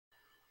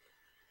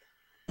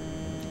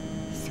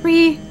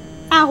3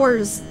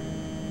 hours.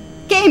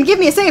 Game, give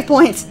me a save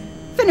point.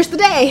 Finish the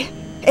day.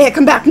 Hey,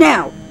 come back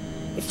now.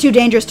 It's too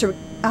dangerous to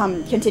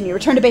continue.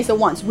 Return to base at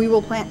once. We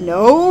will plan.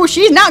 No,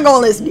 she's not going to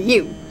listen to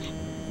you.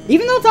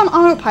 Even though it's on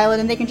autopilot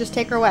and they can just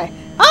take her away.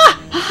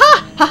 Ah! Ha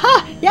ha! Ha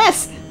ha!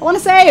 Yes! I want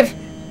to save.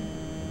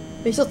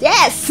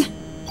 Yes!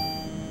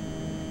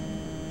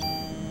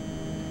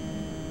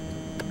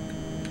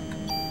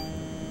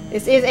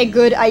 This is a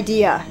good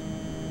idea.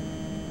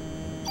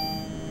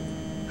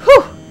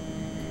 Whew!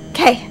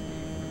 Okay.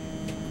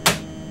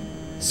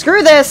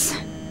 Screw this!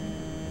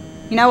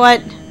 You know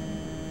what?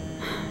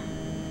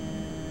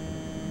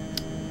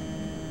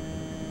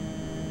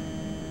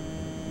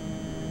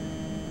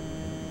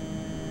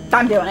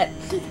 I'm doing it.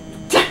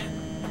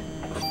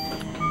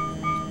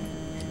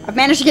 I've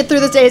managed to get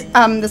through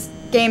this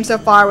game so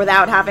far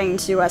without having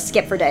to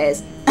skip for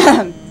days.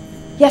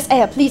 Yes,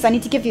 Aya, please, I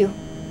need to give you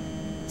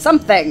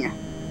something.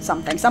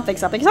 Something.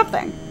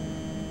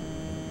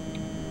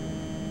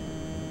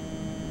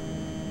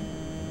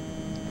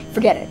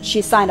 Forget it.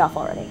 She's signed off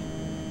already.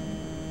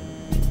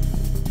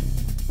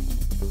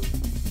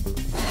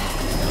 I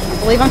can't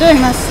believe I'm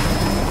doing this.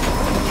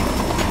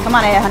 Come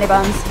on, Aya, honey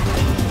buns.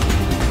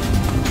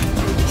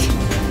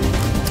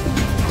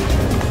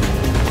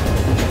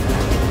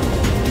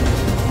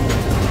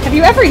 Have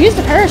you ever used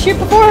a parachute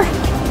before?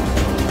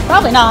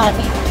 Probably not.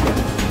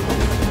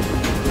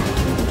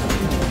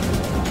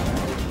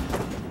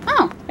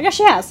 Oh, I guess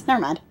she has.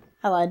 Never mind.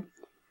 I lied.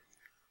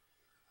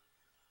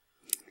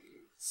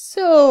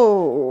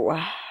 So...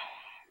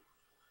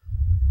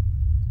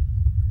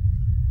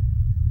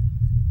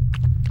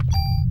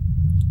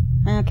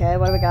 okay,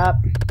 what do we got?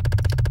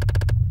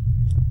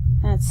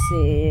 Let's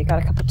see.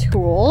 Got a couple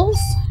tools.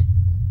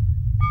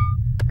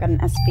 Got an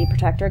SV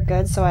protector.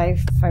 Good, so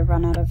if I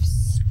run out of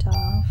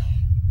stuff...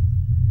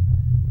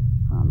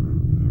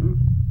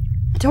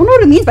 I don't know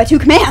what it means by 2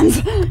 commands!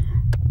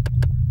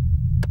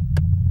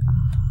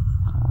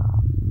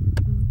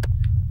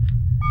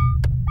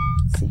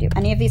 Let's see, do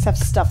any of these have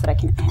stuff that I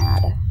can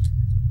add?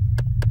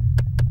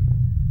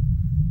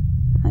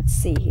 Let's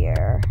see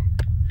here.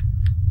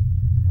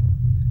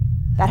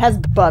 That has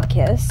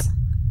Bubkiss.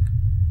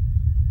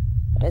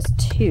 That is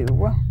 2.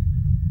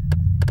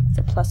 It's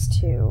a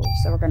 +2.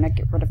 So we're gonna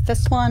get rid of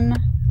this one.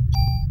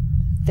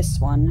 This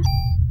one.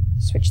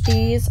 Switch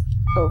these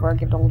over,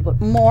 give it a little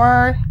bit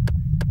more.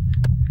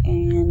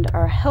 And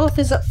our health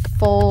is at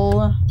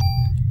full.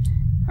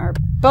 Our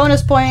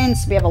bonus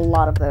points, we have a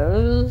lot of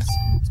those.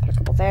 Let's put a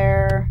couple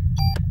there.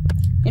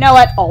 You know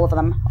what? All of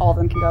them. All of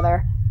them can go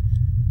there.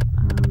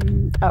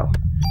 Oh,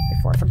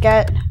 before I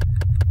forget.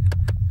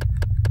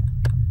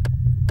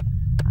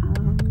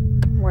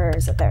 Where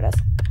is it? There it is.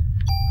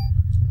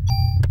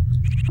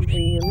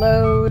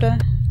 Reload.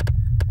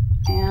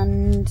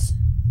 And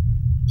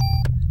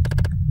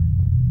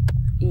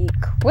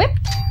equip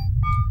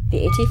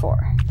the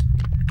AT4.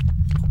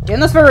 Doing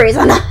this for a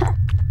reason.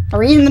 A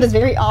reason that is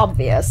very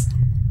obvious.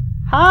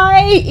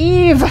 Hi,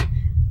 Eve!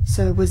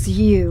 So it was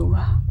you.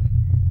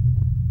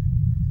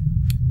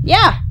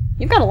 Yeah,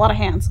 you've got a lot of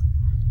hands.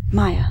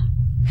 Maya.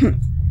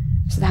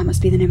 So that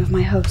must be the name of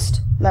my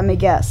host. Let me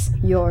guess.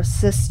 Your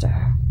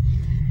sister.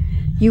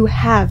 You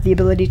have the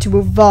ability to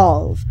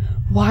evolve.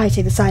 Why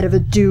take the side of a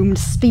doomed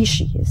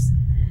species?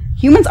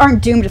 Humans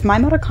aren't doomed. If my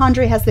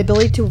mitochondria has the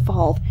ability to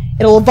evolve,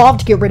 it'll evolve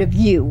to get rid of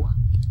you.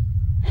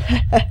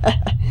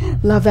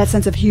 Love that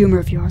sense of humor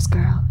of yours,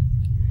 girl.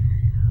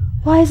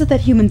 Why is it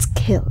that humans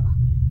kill?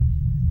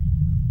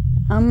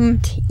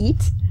 To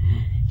eat?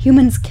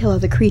 Humans kill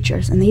other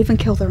creatures, and they even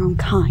kill their own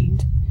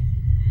kind.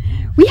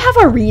 We have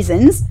our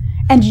reasons,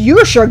 and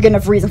you're sure good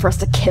enough reason for us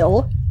to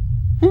kill.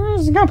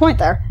 There's a good point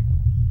there.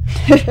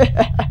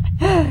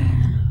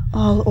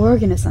 All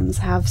organisms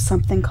have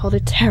something called a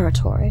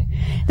territory.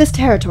 This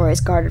territory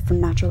is guarded from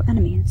natural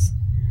enemies.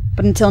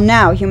 But until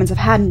now, humans have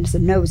had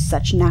no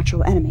such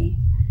natural enemy.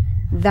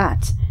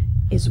 That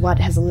is what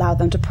has allowed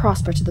them to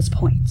prosper to this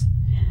point.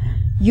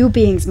 You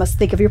beings must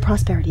think of your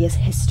prosperity as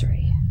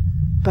history.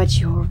 But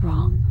you're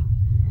wrong.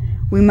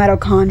 We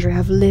mitochondria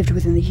have lived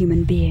within the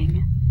human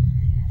being,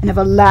 and have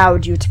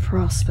allowed you to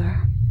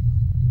prosper.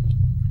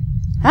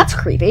 That's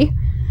creepy.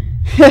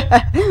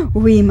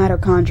 We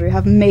mitochondria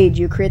have made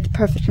you create the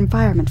perfect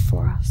environment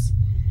for us.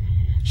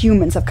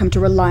 Humans have come to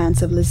rely on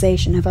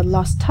civilization and have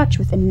lost touch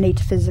with innate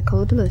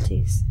physical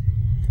abilities.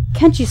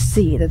 Can't you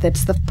see that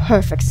it's the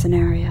perfect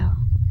scenario?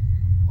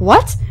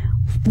 What?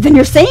 Then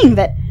you're saying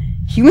that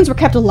humans were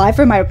kept alive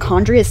for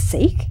mitochondria's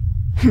sake?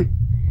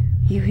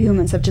 You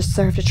humans have just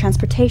served as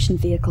transportation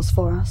vehicles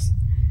for us.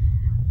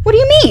 What do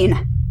you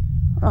mean?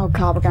 Oh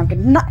god, we're gonna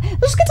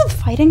let's get to the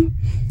fighting.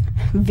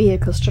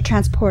 Vehicles to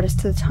transport us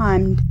to the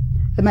time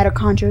the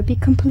mitochondria would be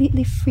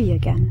completely free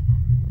again.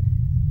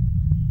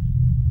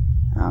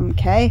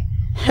 Okay.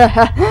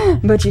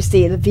 But you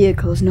see, the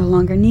vehicle is no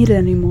longer needed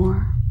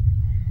anymore.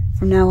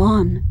 From now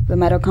on, the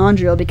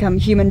mitochondria will become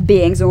human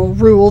beings and will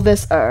rule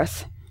this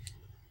earth.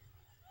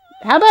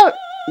 How about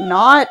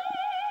not?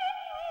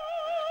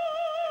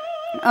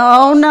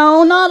 Oh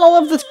no, not all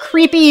of this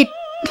creepy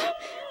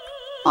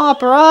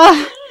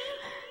opera.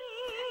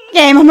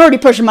 Game, I'm already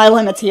pushing my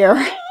limits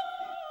here.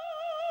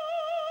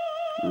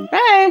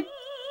 Okay.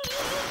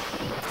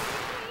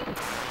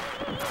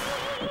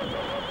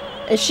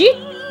 Is she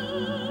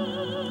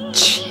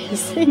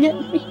jizzing at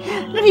me?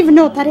 I don't even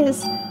know what that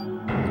is.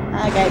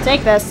 Okay,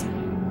 take this.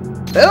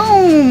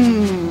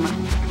 Boom!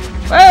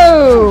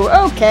 Whoa!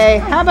 Okay,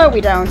 how about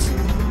we don't?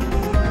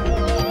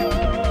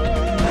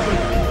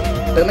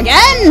 Boom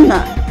again!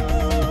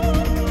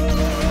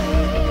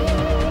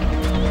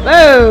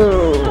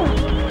 Whoa!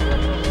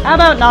 How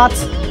about not?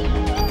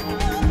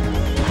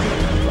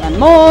 One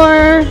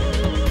more.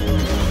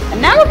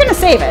 And now we're gonna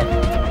save it.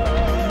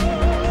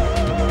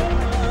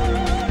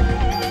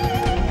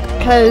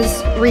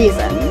 Because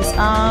reasons.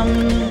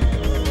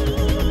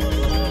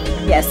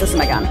 Yes, this is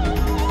my gun.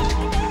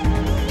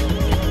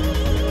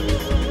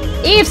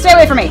 Eve, stay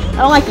away from me! I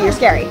don't like you, you're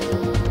scary.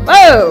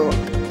 Whoa!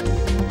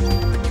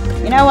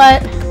 You know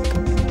what?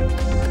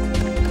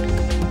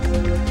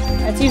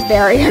 Let's use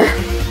barrier.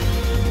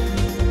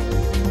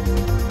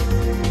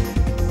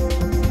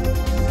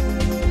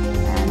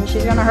 And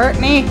she's gonna hurt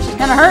me. She's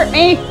gonna hurt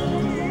me!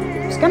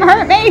 She's gonna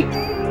hurt me!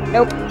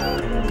 Nope.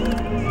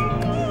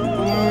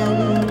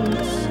 And...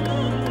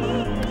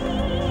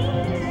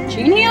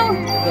 Gene heal?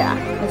 Yeah,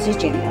 let's use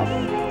Gene heal.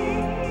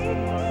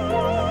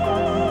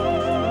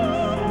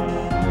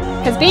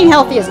 Because being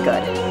healthy is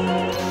good.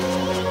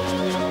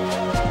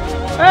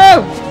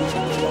 Oh!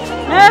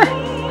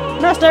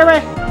 No, stay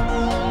away!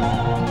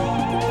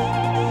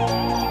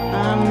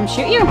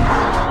 Shoot you?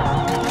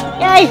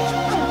 Yay!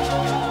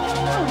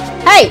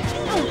 Hey!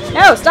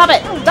 No, stop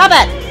it! Stop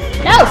it!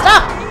 No,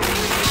 stop!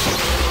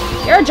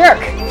 You're a jerk.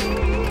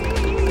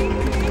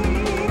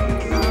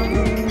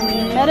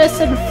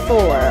 Medicine 4.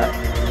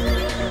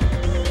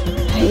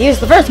 I used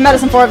the first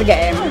medicine 4 of the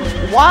game.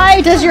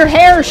 Why does your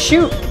hair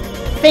shoot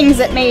things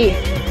at me?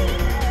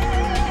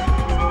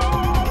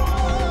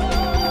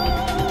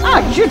 Oh,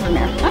 you can shoot from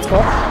there. That's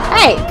cool.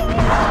 Hey!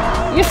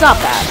 You stop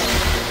that.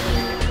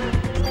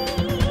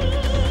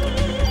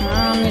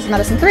 Use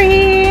medicine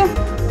 3.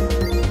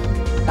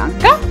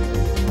 Danka.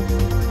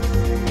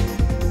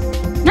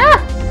 No!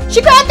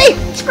 She grabbed me!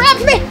 She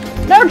grabbed me!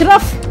 No, get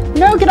off!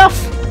 No, get off!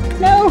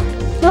 No!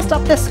 No,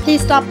 stop this.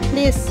 Please stop.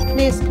 Please.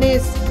 Please,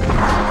 please.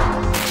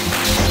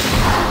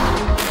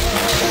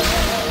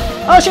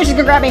 Oh shit, she's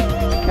gonna grab me.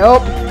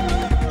 Nope.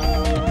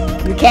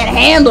 You can't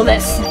handle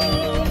this.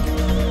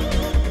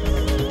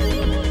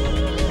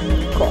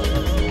 Cool.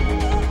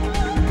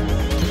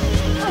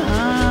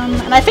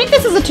 And I think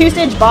this is a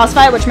 2-stage boss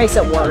fight, which makes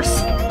it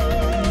worse.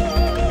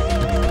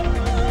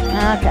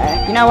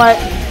 Okay, you know what?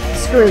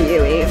 Screw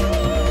you, Eve.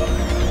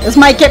 This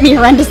might get me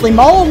horrendously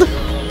mauled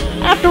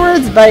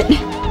afterwards, but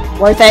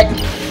worth it.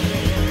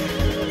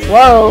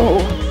 Whoa.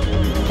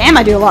 Damn,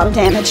 I do a lot of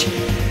damage.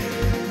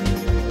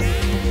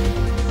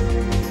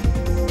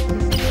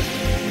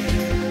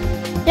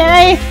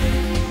 Yay!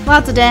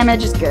 Lots of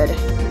damage is good.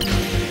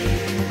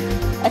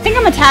 I think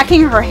I'm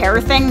attacking her hair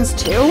things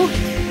too.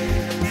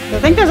 I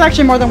think there's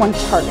actually more than one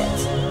target.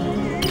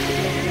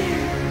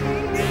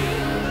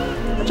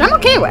 Which I'm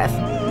okay with.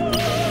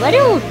 I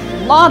do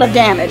a lot of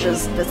damage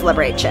as this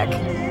Liberate chick.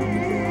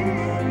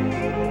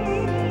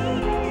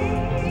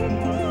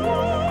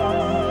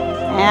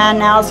 And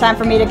now it's time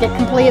for me to get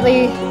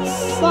completely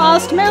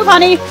lost. Move,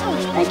 honey!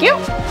 Thank you!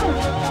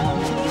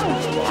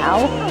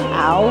 Ow,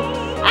 ow,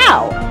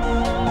 ow!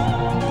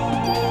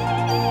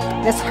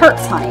 This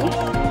hurts, honey.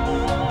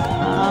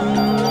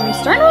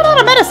 Starting to run out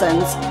of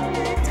medicines.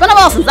 It's been a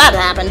while since that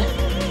happened.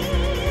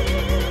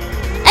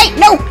 Hey,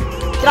 no!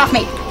 Get off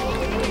me!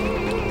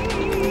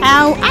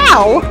 Ow,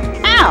 ow,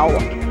 ow!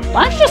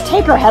 Why don't you just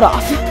take her head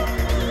off?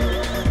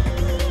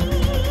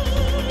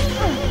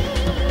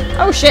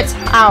 Oh shit!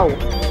 Ow!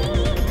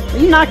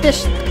 Will you knock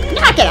this?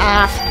 Knock it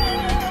off!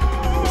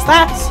 What's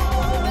that?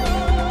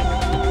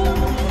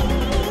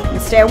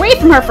 Let's stay away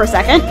from her for a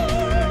second.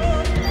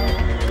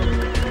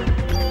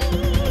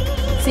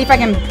 See if I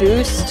can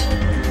boost.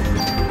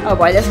 Oh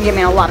boy, this is gonna give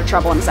me a lot of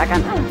trouble in a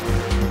second.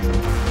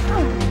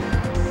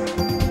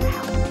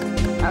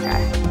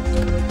 Okay.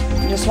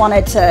 I just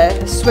wanted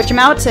to switch them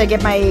out to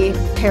get my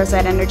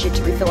Parasite energy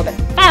to refill a bit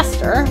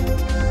faster.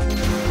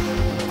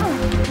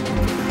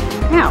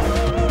 Ow.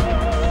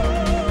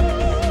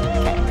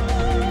 Okay.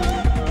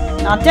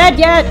 Not dead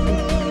yet.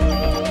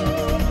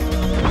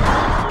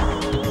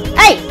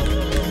 Hey!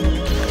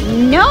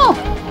 No!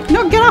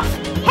 No, get off!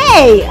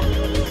 Hey!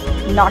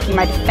 Knocking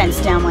my defense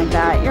down like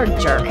that. You're a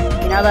jerk.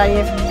 You know that,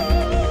 Eve?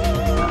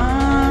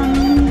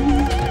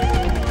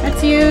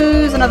 Let's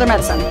use another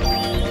medicine.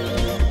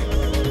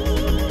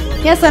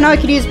 Yes, I know I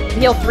could use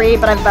heal 3,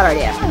 but I have a better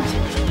idea.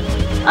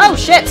 Oh,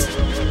 shit!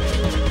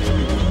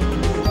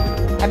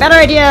 A better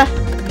idea.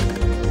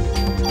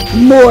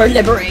 More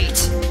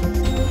liberate.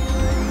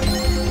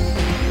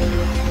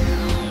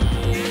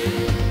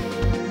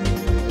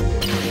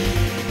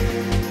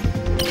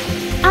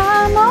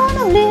 I'm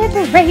gonna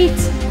liberate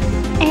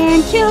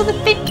and kill the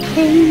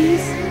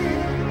victims.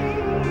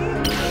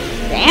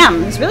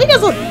 Damn, this really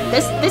does.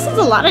 This is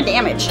a lot of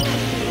damage.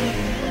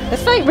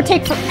 This fight would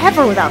take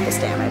forever without this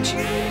damage.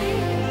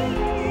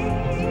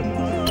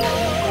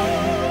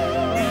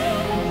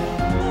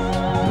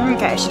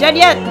 Okay, is she dead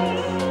yet?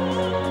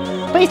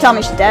 Please tell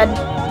me she's dead.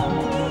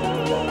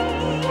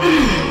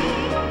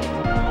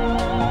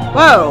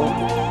 Whoa.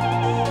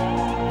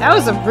 That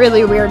was a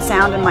really weird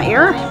sound in my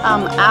ear.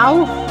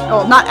 Ow.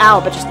 Oh, not ow,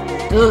 but just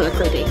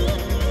creepy.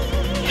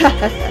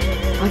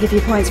 I'll give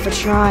you points for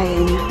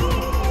trying.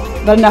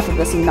 But enough of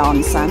this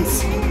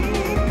nonsense.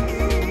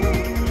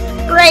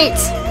 Great!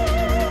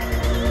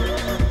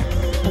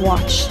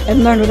 Watch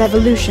and learn what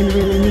evolution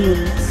really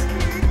means.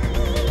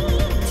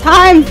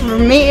 Time for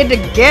me to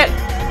get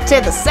to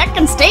the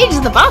second stage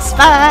of the boss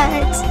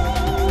fight!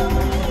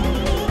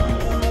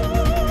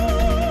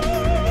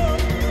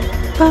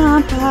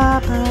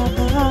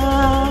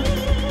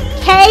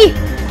 Okay!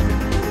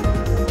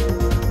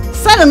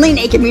 Suddenly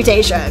naked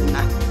mutation!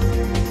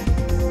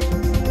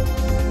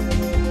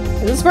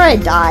 Is this where I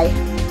die?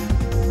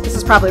 This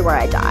is probably where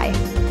I die.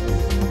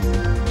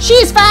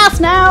 She's fast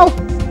now!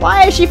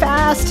 Why is she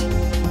fast?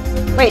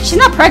 Wait, she's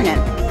not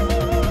pregnant.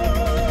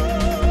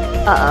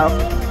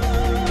 Uh-oh.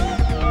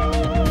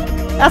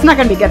 That's not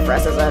gonna be good for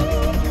us, is it?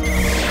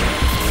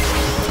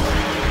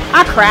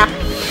 Ah, crap.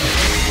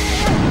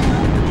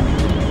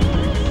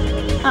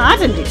 Oh, that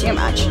didn't do too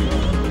much.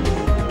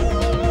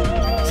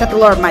 Except the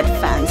lower of my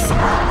defense.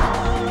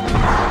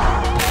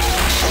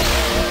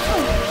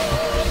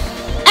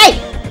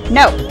 Hey!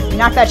 No! You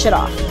knock that shit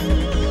off.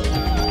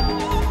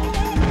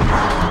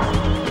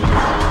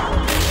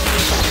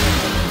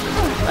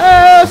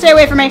 Oh, stay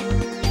away from me!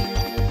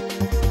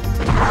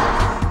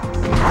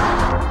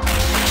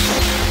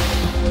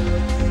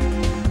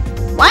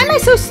 Why am I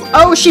so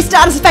oh, she's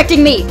status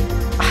affecting me!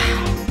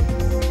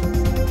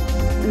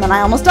 And then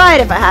I almost died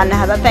if I hadn't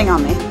had that thing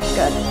on me.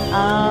 Good.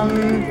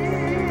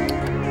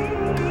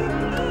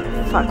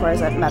 Fuck, where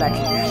is it? Medic.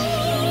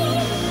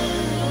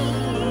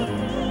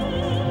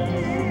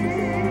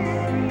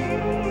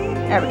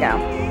 There we go.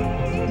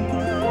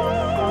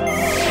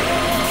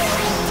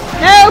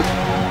 Nope!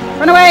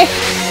 Run away!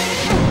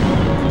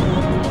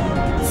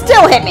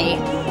 Still hit me!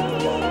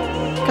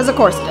 Because of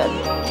course it did.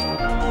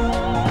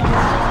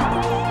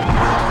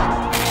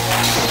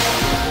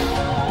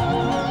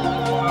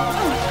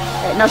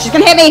 Wait, no, she's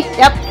gonna hit me!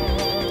 Yep.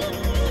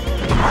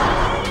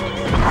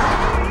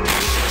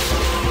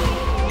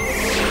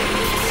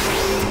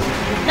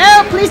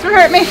 No, please don't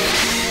hurt me!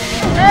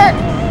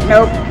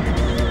 Nope.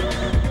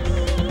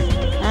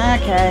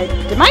 Okay.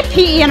 Did my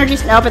PE energy...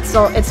 Nope, it's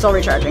still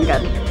recharging.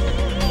 Good. It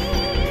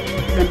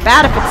would have been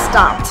bad if it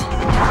stopped.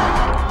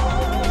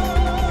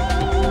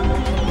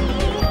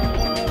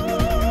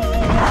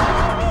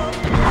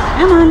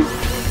 Come on.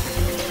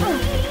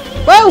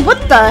 Whoa, what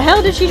the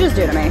hell did she just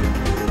do to me?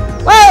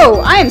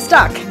 Whoa, I am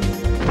stuck.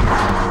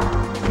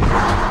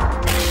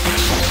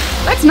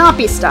 Let's not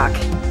be stuck.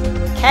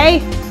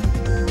 Okay?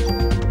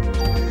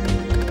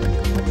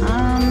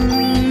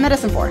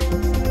 Medicine 4. Good.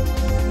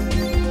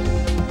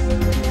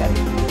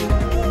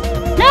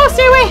 No,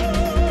 stay away!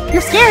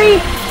 You're scary!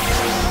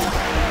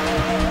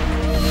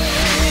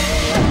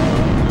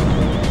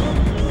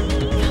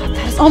 God,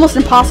 that is almost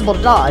impossible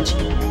to dodge.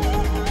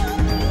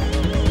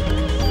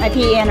 My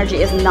PE energy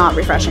is not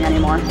refreshing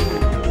anymore.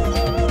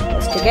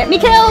 This could get me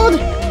killed!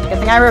 Good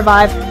thing I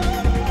revive.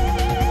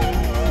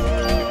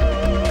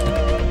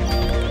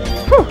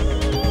 Whew.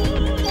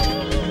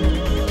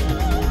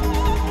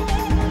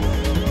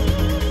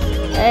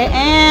 Okay,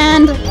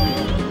 and...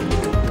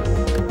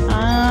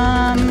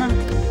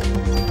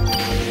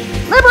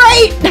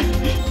 liberate!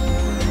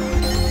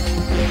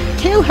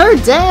 Kill her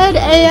dead,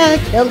 Aya!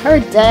 Kill her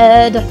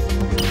dead!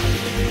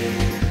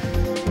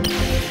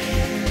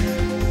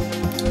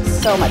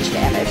 So much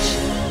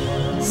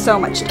damage. So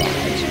much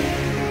damage.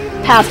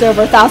 Past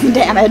over 1,000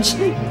 damage.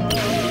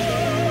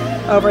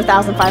 Over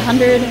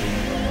 1,500.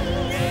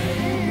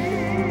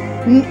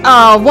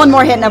 Oh, one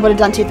more hit and I would have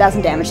done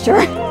 2,000 damage to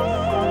her.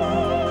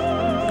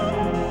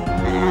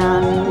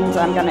 And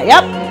I'm gonna,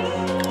 yep.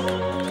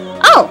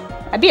 Oh,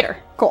 I beat her.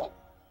 Cool.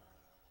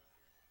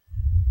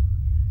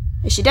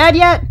 Is she dead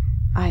yet?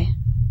 I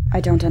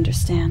don't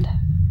understand.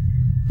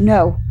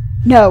 No.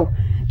 No.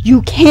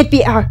 You can't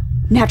be our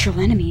natural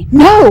enemy.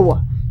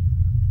 No!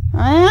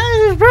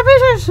 She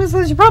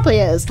probably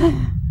is.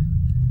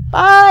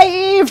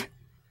 Bye, Eve!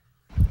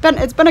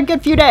 It's been a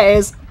good few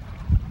days.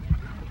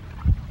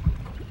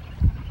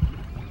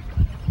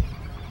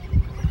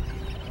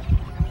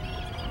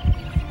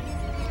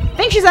 I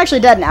think she's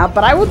actually dead now,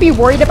 but I would be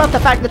worried about the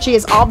fact that she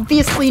is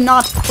obviously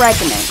not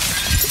pregnant.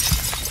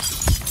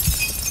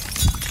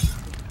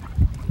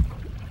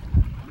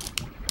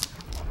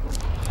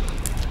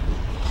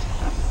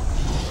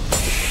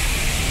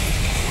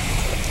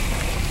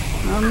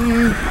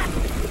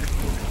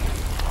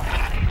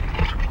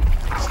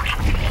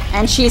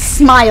 And she's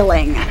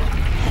smiling.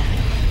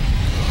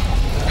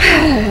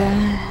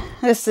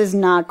 This is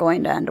not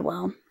going to end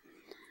well.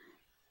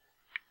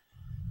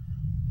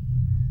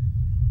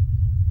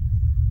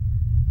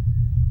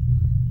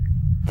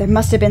 There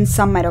must have been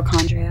some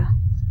mitochondria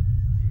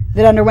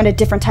that underwent a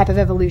different type of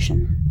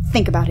evolution.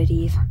 Think about it,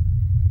 Eve.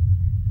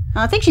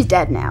 I think she's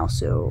dead now,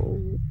 so...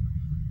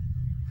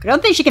 I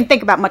don't think she can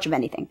think about much of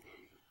anything.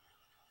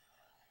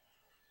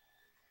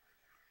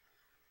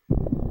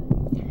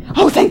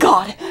 Oh, thank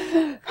God!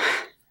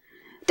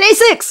 Day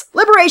 6!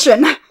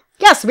 Liberation!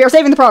 Yes, we are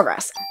saving the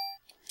progress.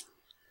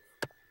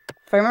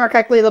 If I remember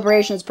correctly,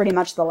 Liberation is pretty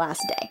much the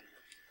last day.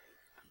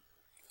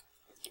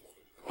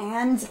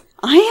 And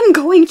I am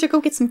going to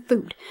go get some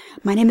food.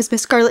 My name is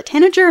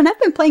MissScarletTanager, and I've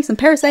been playing some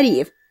Parasite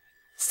Eve.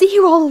 See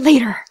you all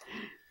later!